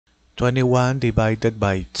21 divided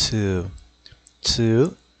by 2.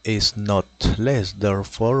 2 is not less,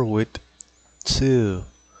 therefore with 2.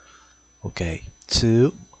 Okay,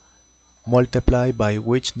 2 multiplied by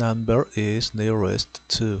which number is nearest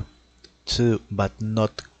to 2 but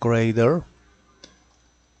not greater.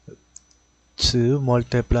 2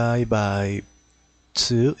 multiplied by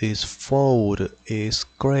 2 is 4, is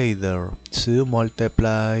greater. 2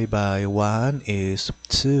 multiplied by 1 is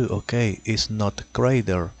 2, okay, is not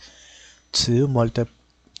greater. 2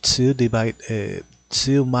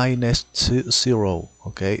 2 minus 2, 0,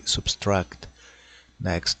 okay, subtract.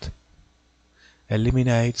 Next,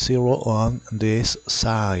 eliminate 0 on this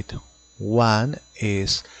side. 1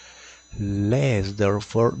 is less,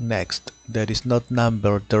 therefore next. There is not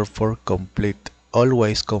number, therefore complete.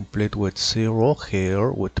 Always complete with 0, here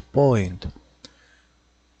with point.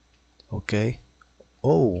 Okay.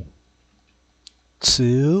 Oh,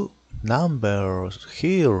 2 numbers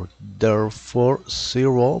here, therefore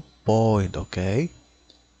 0 point. Okay,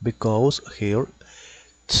 because here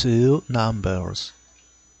 2 numbers.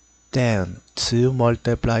 10. 2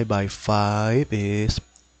 multiplied by 5 is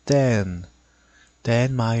 10.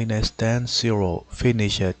 10 minus 10, 0.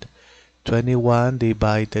 Finish it. 21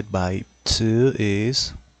 divided by 2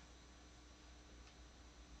 is...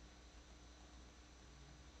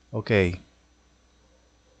 Okay.